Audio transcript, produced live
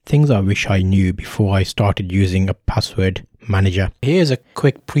Things I wish I knew before I started using a password manager. Here's a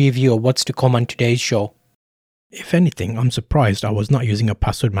quick preview of what's to come on today's show. If anything, I'm surprised I was not using a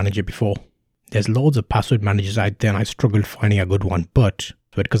password manager before. There's loads of password managers out there and I struggled finding a good one, but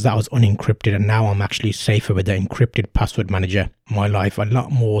because that was unencrypted and now I'm actually safer with the encrypted password manager. My life a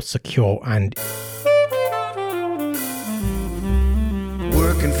lot more secure and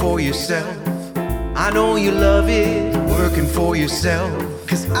working for yourself. I know you love it, working for yourself,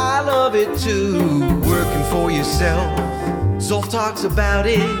 'cause I love it too, working for yourself. Zolf talks about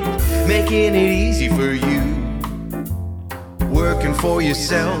it, making it easy for you. Working for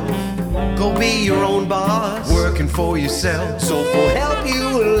yourself, go be your own boss. Working for yourself, Zolf will help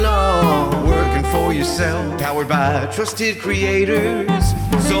you along. Working for yourself, powered by trusted creators,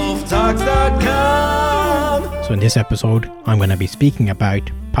 ZolfTalks.com. So in this episode, I'm going to be speaking about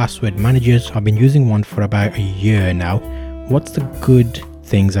password managers. I've been using one for about a year now. What's the good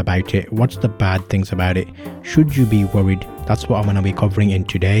things about it? What's the bad things about it? Should you be worried? That's what I'm going to be covering in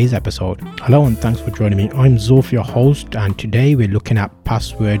today's episode. Hello and thanks for joining me. I'm Zolf, your host, and today we're looking at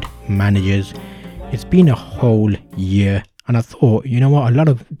password managers. It's been a whole year and I thought, you know what, a lot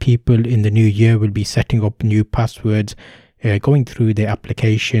of people in the new year will be setting up new passwords, going through their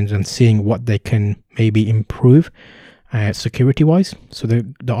applications and seeing what they can maybe improve security wise. So the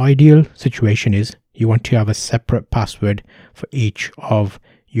ideal situation is you want to have a separate password for each of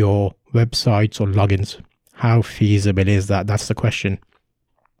your websites or logins. How feasible is that? That's the question.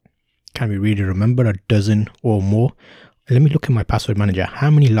 Can we really remember a dozen or more? Let me look at my password manager.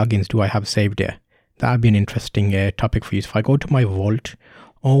 How many logins do I have saved there? That would be an interesting topic for you. So if I go to my vault,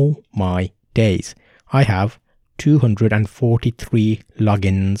 oh my days, I have 243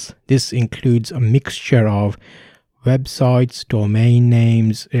 logins. This includes a mixture of websites, domain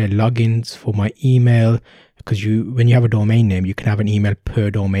names, logins for my email, because when you have a domain name, you can have an email per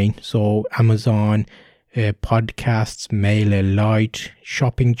domain. So Amazon, podcasts, MailerLite,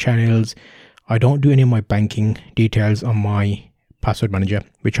 shopping channels. I don't do any of my banking details on my password manager,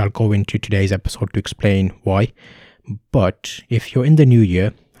 which I'll go into today's episode to explain why. But if you're in the new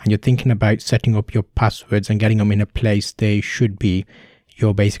year and you're thinking about setting up your passwords and getting them in a place they should be,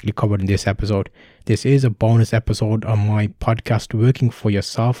 you're basically covered in this episode. This is a bonus episode on my podcast, Working for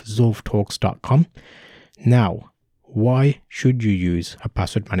Yourself, ZolfTalks.com. Now, why should you use a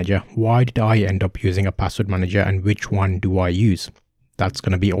password manager? Why did I end up using a password manager and which one do I use? That's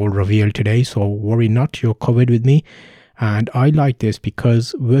going to be all revealed today, so worry not, you're covered with me. And I like this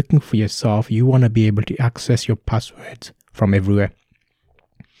because working for yourself, you want to be able to access your passwords from everywhere.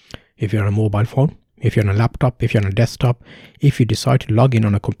 If you're on a mobile phone, if you're on a laptop, if you're on a desktop, if you decide to log in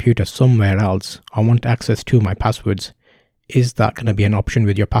on a computer somewhere else, I want access to my passwords. Is that going to be an option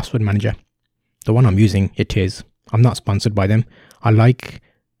with your password manager? The one I'm using, it is. I'm not sponsored by them. I like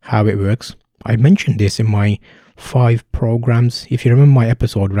how it works. I mentioned this in my 5 programs. If you remember my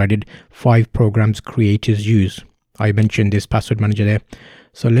episode where I did 5 programs creators use, I mentioned this password manager there.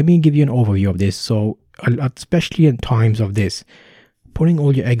 So let me give you an overview of this. So especially in times of this, putting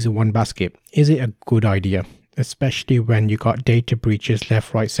all your eggs in one basket, is it a good idea? Especially when you got data breaches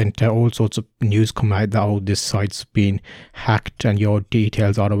left, right, center, all sorts of news come out that, oh, this site's been hacked and your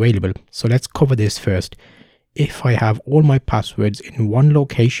details are available. So let's cover this first. If I have all my passwords in one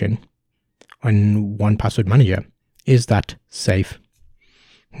location on one password manager, is that safe?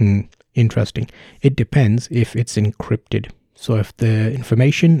 Interesting. It depends if it's encrypted. So if the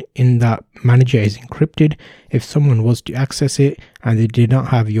information in that manager is encrypted, if someone was to access it and they did not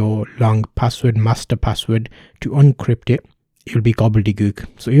have your long password, master password to uncrypt it, it will be gobbledygook.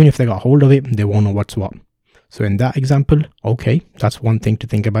 So even if they got hold of it, they won't know what's what. So in that example, okay, that's one thing to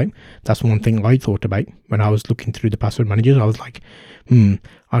think about. That's one thing I thought about when I was looking through the password managers. I was like,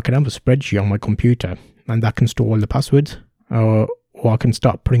 I can have a spreadsheet on my computer and that can store all the passwords, or I can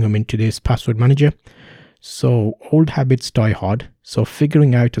start putting them into this password manager. So old habits die hard. So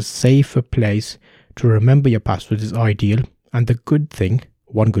figuring out a safer place to remember your passwords is ideal. And the good thing,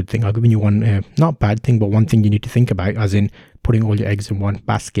 one good thing, I'll give you one, not bad thing, but one thing you need to think about, as in putting all your eggs in one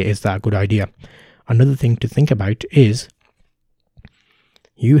basket. Is that a good idea? Another thing to think about is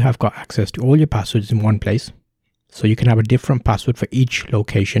you have got access to all your passwords in one place. So you can have a different password for each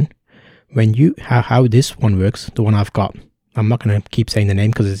location. When you how this one works, the one I've got, I'm not going to keep saying the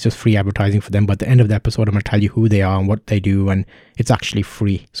name because it's just free advertising for them. But at the end of the episode, I'm going to tell you who they are and what they do. And it's actually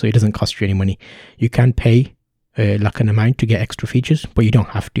free. So it doesn't cost you any money. You can pay like an amount to get extra features, but you don't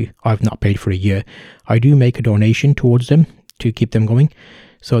have to. I've not paid for a year. I do make a donation towards them to keep them going.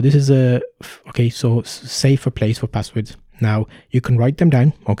 So this is so safer place for passwords. Now you can write them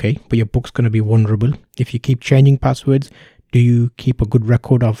down, okay, but your book's going to be vulnerable. If you keep changing passwords, Do you keep a good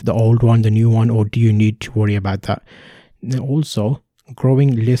record of the old one, the new one, or do you need to worry about that? Also,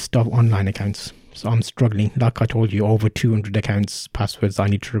 growing list of online accounts. So I'm struggling. Like I told you, over 200 accounts, passwords I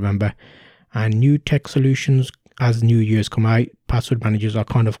need to remember. And new tech solutions, as new years come out, password managers are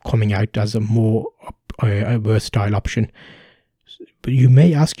kind of coming out as a more versatile option. But you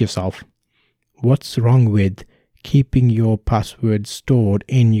may ask yourself, what's wrong with keeping your passwords stored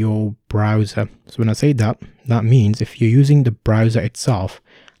in your browser? So when I say that, that means if you're using the browser itself,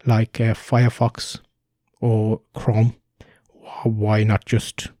 like Firefox or Chrome, why not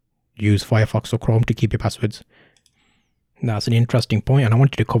just use Firefox or Chrome to keep your passwords? That's an interesting point, and I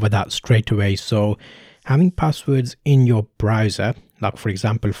wanted to cover that straight away. So having passwords in your browser, like for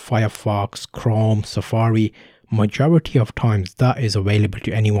example Firefox, Chrome, Safari, majority of times that is available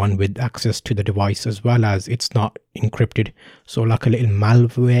to anyone with access to the device, as well as it's not encrypted. So like a little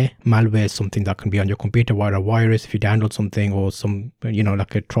malware is something that can be on your computer via a virus. If you download something or some,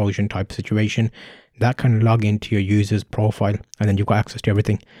 like a Trojan type situation, that can log into your user's profile, and then you've got access to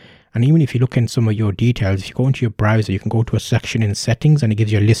everything. And even if you look in some of your details, if you go into your browser, you can go to a section in settings and it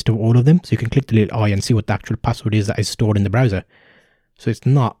gives you a list of all of them. So you can click the little eye and see what the actual password is that is stored in the browser. So it's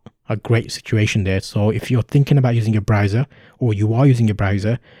not a great situation there. So if you're thinking about using your browser, or you are using your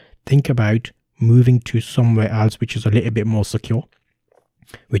browser, think about moving to somewhere else which is a little bit more secure,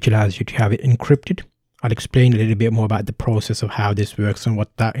 which allows you to have it encrypted. I'll explain a little bit more about the process of how this works and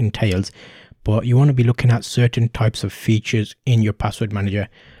what that entails. But you want to be looking at certain types of features in your password manager.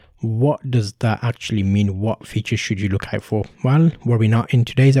 What does that actually mean? What features should you look out for? Well, worry not. In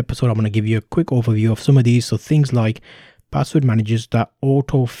today's episode, I'm going to give you a quick overview of some of these. So things like password managers that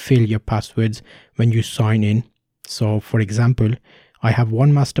auto-fill your passwords when you sign in. So for example, I have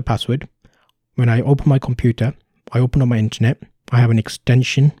one master password. When I open my computer, I open up my internet, I have an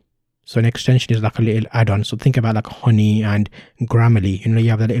extension. So an extension is like a little add-on. So think about like Honey and Grammarly. You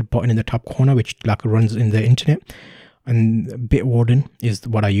have that little button in the top corner which like runs in the internet. And Bitwarden is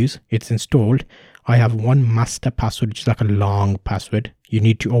what I use. It's installed. I have one master password, which is like a long password. You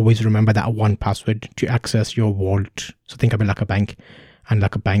need to always remember that one password to access your vault. So think of it like a bank, and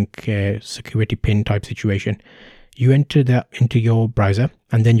like a bank security pin type situation. You enter that into your browser,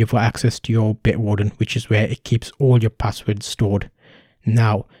 and then you've got access to your Bitwarden, which is where it keeps all your passwords stored.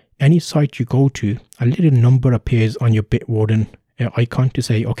 Now, any site you go to, a little number appears on your Bitwarden icon to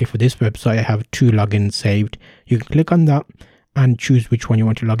say, okay, for this website I have 2 logins saved. You can click on that and choose which one you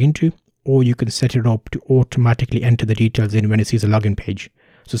want to log into, or you can set it up to automatically enter the details in when it sees a login page.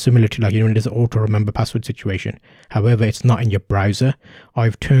 So similar to like, there's an auto remember password situation. However, it's not in your browser.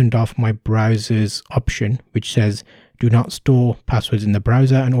 I've turned off my browser's option which says do not store passwords in the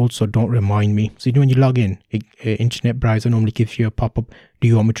browser, and also don't remind me. So when you log in, internet browser normally gives you a pop-up, do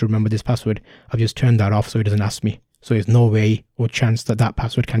you want me to remember this password? I've just turned that off so it doesn't ask me. So there's no way or chance that that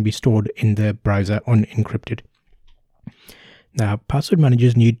password can be stored in the browser unencrypted. Now, password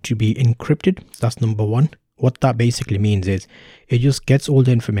managers need to be encrypted. So that's number one. What that basically means is it just gets all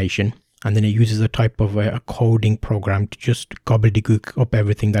the information, and then it uses a type of a coding program to just gobbledygook up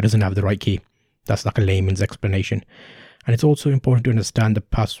everything that doesn't have the right key. That's like a layman's explanation. And it's also important to understand the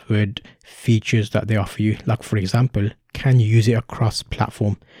password features that they offer you. Like for example, can you use it across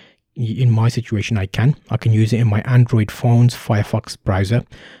platform? In my situation, I can use it in my Android phone's Firefox browser.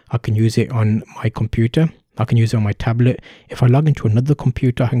 I can use it on my computer. I can use it on my tablet. If I log into another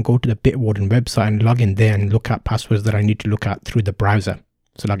computer, I can go to the Bitwarden website and log in there and look at passwords that I need to look at through the browser.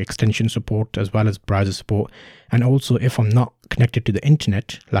 So like extension support as well as browser support. And also if I'm not connected to the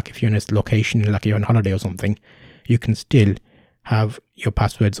internet, like if you're in a location, like you're on holiday or something, you can still have your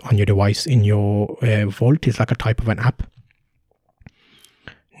passwords on your device in your vault. It's like a type of an app.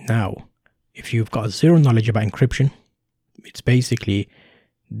 Now, if you've got zero knowledge about encryption, it's basically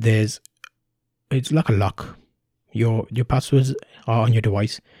it's like a lock. Your passwords are on your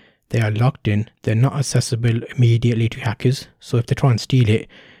device. They are locked in. They're not accessible immediately to hackers. So if they try and steal it,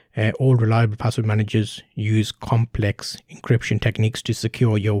 all reliable password managers use complex encryption techniques to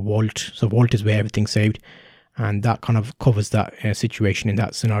secure your vault. So vault is where everything's saved, and that kind of covers that situation in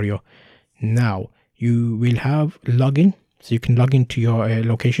that scenario. Now, you will have login. So you can log into your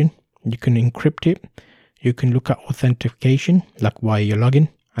location, you can encrypt it, you can look at authentication, like via your login,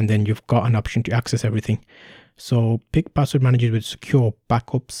 and then you've got an option to access everything. So pick password managers with secure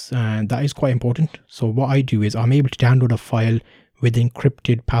backups, and that is quite important. So what I do is I'm able to download a file with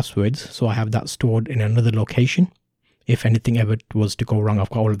encrypted passwords. So I have that stored in another location. If anything ever was to go wrong, I've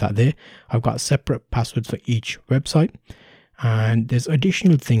got all of that there. I've got separate passwords for each website. And there's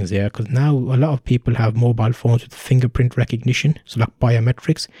additional things there, because now a lot of people have mobile phones with fingerprint recognition, so like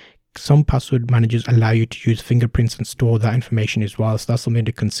biometrics. some password managers allow you to use fingerprints and store that information as well. So that's something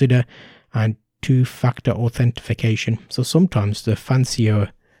to consider. And two-factor authentication. So sometimes the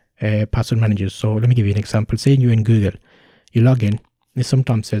fancier password managers, so let me give you an example. Say you're in Google, you log in, it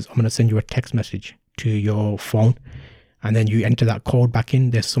sometimes says, I'm going to send you a text message to your phone, and then you enter that code back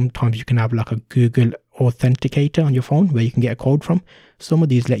in. There's sometimes you can have like a Google authenticator on your phone where you can get a code from. Some of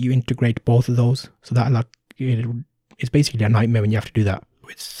these let you integrate both of those, so that like it's basically a nightmare when you have to do that.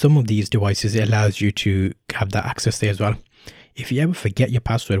 With some of these devices, it allows you to have that access there as well. If you ever forget your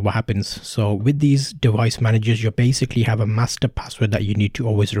password, what happens? So with these device managers, you basically have a master password that you need to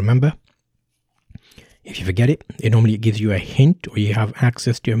always remember. If you forget it, it normally gives you a hint, or you have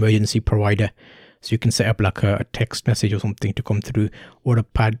access to emergency provider. So you can set up like a text message or something to come through, or a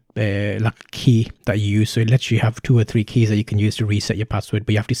pad, like a key that you use. So it lets you have 2 or 3 keys that you can use to reset your password,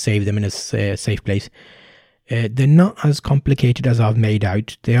 but you have to save them in a safe place. They're not as complicated as I've made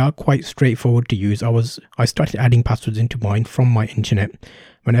out. They are quite straightforward to use. I started adding passwords into mine from my internet.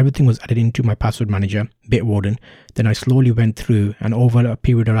 When everything was added into my password manager, Bitwarden, then I slowly went through, and over a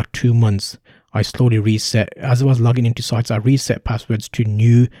period of like 2 months, I slowly reset. As I was logging into sites, I reset passwords to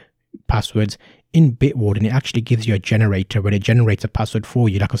new passwords. In Bitwarden, it actually gives you a generator where it generates a password for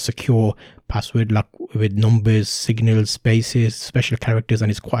you, like a secure password, like with numbers, signals, spaces, special characters,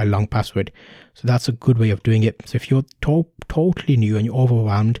 and it's quite a long password. So that's a good way of doing it. So if you're totally new and you're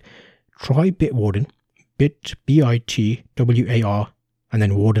overwhelmed, try Bitwarden, BITWAR, and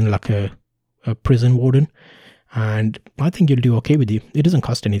then warden, like a prison warden. And I think you'll do okay with you. It doesn't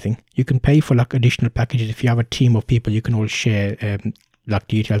cost anything. You can pay for like additional packages. If you have a team of people, you can all share like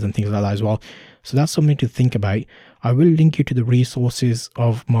details and things like that as well. So that's something to think about. I will link you to the resources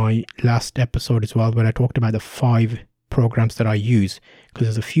of my last episode as well, where I talked about the 5 programs that I use, because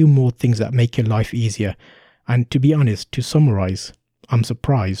there's a few more things that make your life easier. And to be honest, to summarize, I'm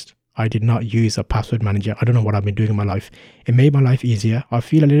surprised I did not use a password manager. I don't know what I've been doing in my life. It made my life easier. I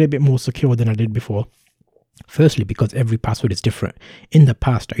feel a little bit more secure than I did before. Firstly, because every password is different. In the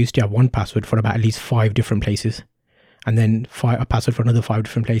past, I used to have one password for about at least 5 different places, and then a password for another 5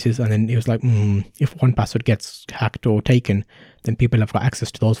 different places. And then it was like, if one password gets hacked or taken, then people have got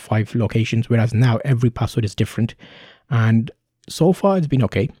access to those 5 locations. Whereas now every password is different. And so far it's been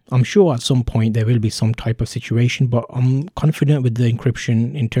okay. I'm sure at some point there will be some type of situation, but I'm confident with the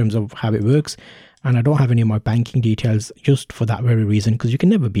encryption in terms of how it works. And I don't have any of my banking details just for that very reason, because you can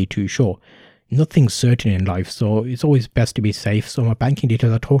never be too sure. Nothing's certain in life, so it's always best to be safe. So my banking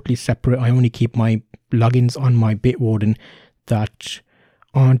details are totally separate. I only keep my logins on my Bitwarden that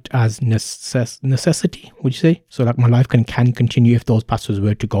aren't as necessity, would you say? So like my life can continue if those passwords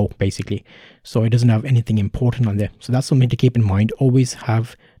were to go, basically. So it doesn't have anything important on there. So that's something to keep in mind. Always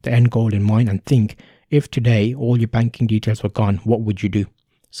have the end goal in mind, and think, if today all your banking details were gone, what would you do?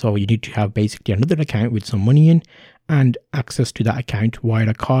 So you need to have basically another account with some money in, and access to that account via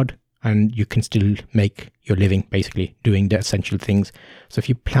a card, and you can still make your living, basically doing the essential things. So if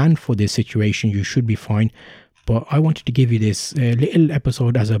you plan for this situation, you should be fine. But I wanted to give you this little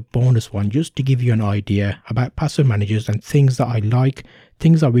episode as a bonus one, just to give you an idea about password managers and things that I like,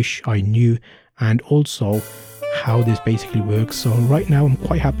 things I wish I knew, and also how this basically works. So right now I'm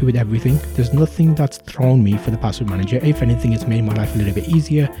quite happy with everything. There's nothing that's thrown me for the password manager. If anything, it's made my life a little bit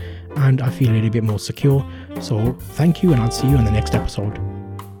easier, and I feel a little bit more secure. So thank you, and I'll see you in the next episode.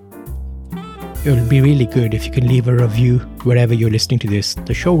 It would be really good if you can leave a review wherever you're listening to this.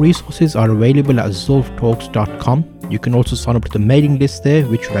 The show resources are available at zulftalks.com. You can also sign up to the mailing list there,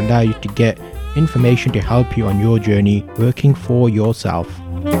 which will allow you to get information to help you on your journey working for yourself.